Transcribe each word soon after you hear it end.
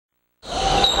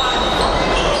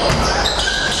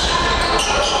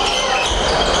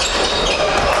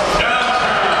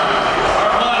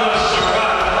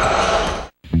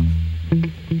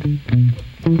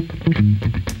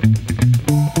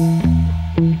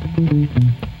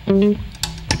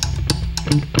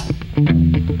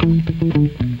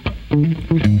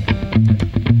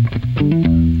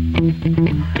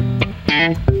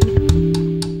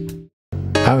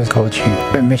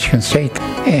Michigan State,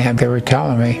 and they were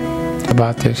telling me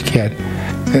about this kid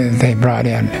they brought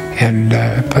in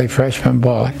and played freshman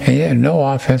ball. And he had no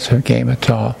offensive game at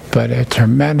all, but a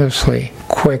tremendously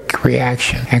quick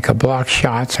reaction and could block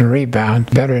shots and rebound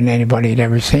better than anybody had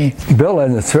ever seen. Bill,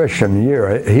 in his freshman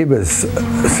year, he was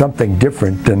something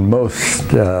different than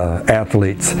most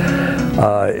athletes.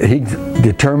 He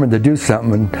determined to do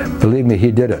something, and believe me,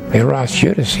 he did it. They lost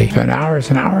Judas. He spent hours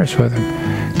and hours with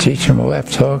him, teaching him a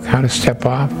left hook, how to step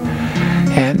off,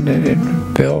 and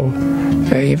Bill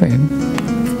even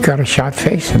got a shot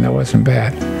face, and that wasn't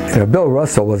bad. Bill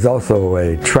Russell was also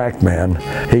a track man.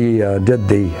 He did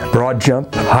the broad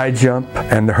jump, high jump,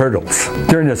 and the hurdles.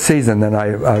 During the season, then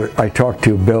I talked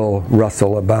to Bill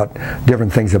Russell about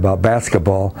different things about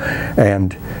basketball,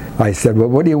 and I said, well,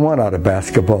 what do you want out of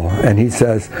basketball? And he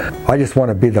says, I just want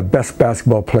to be the best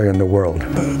basketball player in the world.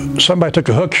 Somebody took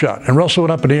a hook shot, and Russell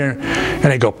went up in the air,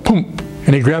 and he go, boom,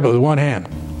 and he grabbed it with one hand.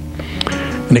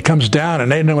 And he comes down,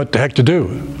 and they didn't know what the heck to do,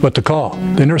 what to call.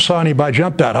 They never saw anybody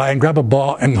jump that high and grab a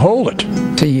ball and hold it.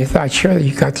 So you thought, sure,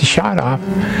 you got the shot off,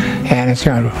 and it's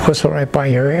going to whistle right by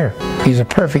your ear. He's a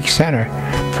perfect center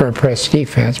for a press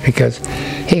defense because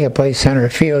he could play center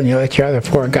field, and you let your other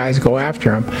four guys go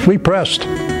after him. We pressed,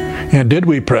 and did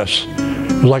we press?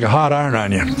 It was like a hot iron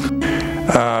on you.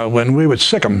 When we would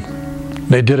sick them,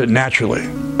 they did it naturally.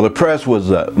 The press was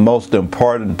the most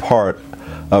important part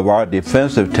of our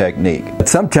defensive technique.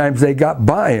 Sometimes they got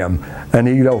by him, and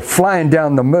he'd go flying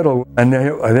down the middle, and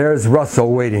there's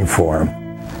Russell waiting for him.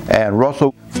 And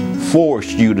Russell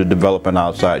forced you to develop an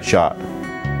outside shot.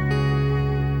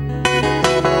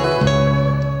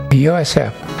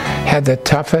 USF had the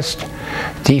toughest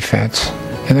defense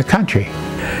in the country.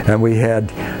 And we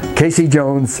had Casey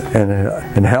Jones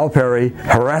and Hal Perry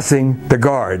harassing the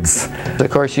guards. Of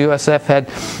course, USF had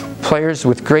players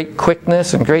with great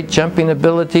quickness and great jumping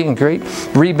ability and great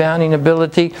rebounding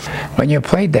ability. When you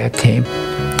played that team,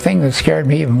 the thing that scared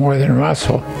me even more than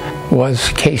Russell was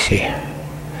Casey.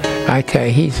 I tell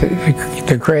you, he's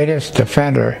the greatest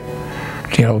defender,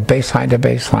 you know, baseline to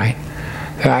baseline,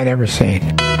 that I'd ever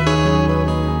seen.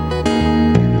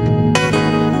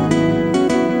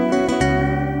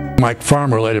 Mike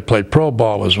Farmer later played pro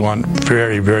ball, was one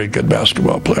very, very good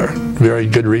basketball player, very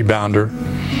good rebounder.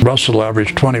 Russell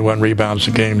averaged 21 rebounds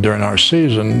a game during our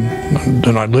season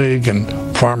in our league,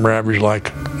 and Farmer averaged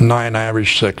like 9, I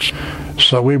averaged 6.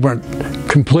 So we weren't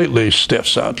completely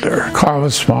stiffs out there. Carl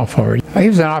was small forward. He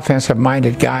was an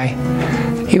offensive-minded guy.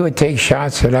 He would take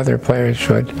shots that other players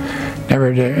would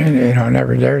never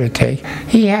dare to take.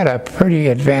 He had a pretty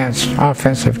advanced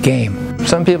offensive game.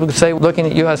 Some people could say, looking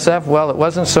at USF, well, it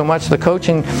wasn't so much the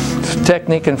coaching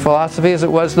technique and philosophy as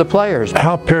it was the players.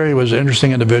 Hal Perry was an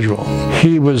interesting individual.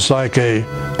 He was like a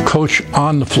coach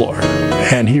on the floor,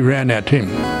 and he ran that team.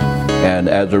 And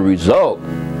as a result,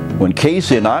 when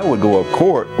Casey and I would go up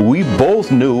court, we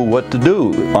both knew what to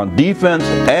do on defense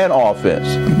and offense.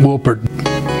 Wolpert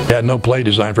had no play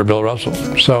design for Bill Russell.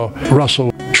 So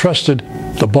Russell trusted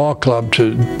the ball club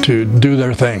to do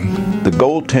their thing. The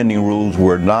goaltending rules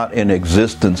were not in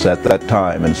existence at that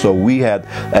time, and so we had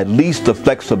at least the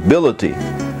flexibility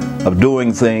of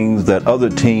doing things that other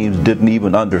teams didn't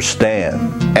even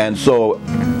understand. And so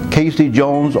Casey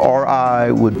Jones or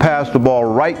I would pass the ball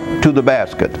right to the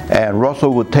basket, and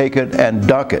Russell would take it and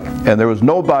dunk it, and there was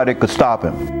nobody could stop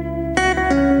him.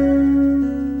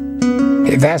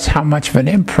 That's how much of an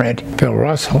imprint Bill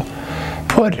Russell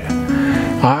put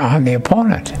on the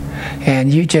opponent,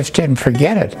 and you just didn't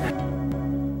forget it.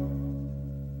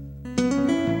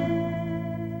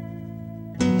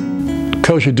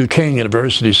 Coach at Duquesne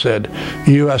University said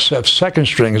USF's second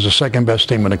string is the second best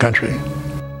team in the country.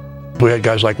 We had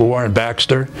guys like Warren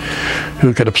Baxter,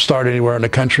 who could have started anywhere in the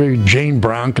country. Gene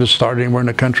Brown could have started anywhere in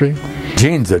the country.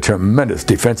 Gene's a tremendous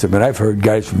defensive man. I've heard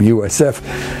guys from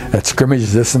USF at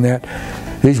scrimmages, this and that.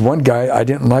 He's one guy I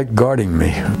didn't like guarding me.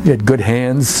 He had good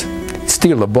hands. He'd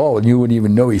steal the ball and you wouldn't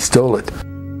even know he stole it.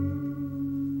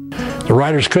 The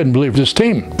writers couldn't believe this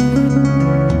team.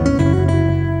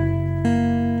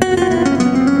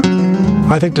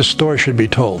 I think the story should be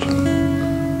told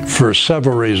for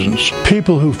several reasons.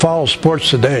 People who follow sports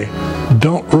today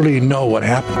don't really know what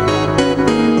happened.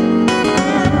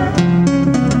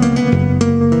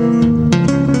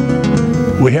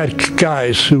 We had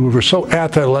guys who were so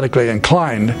athletically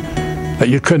inclined that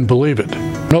you couldn't believe it.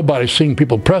 Nobody's seen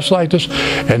people press like this,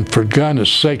 and for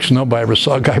goodness sakes, nobody ever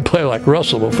saw a guy play like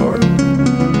Russell before.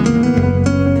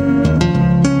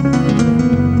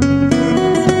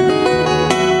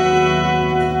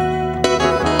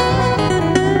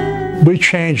 We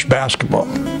changed basketball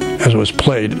as it was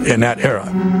played in that era.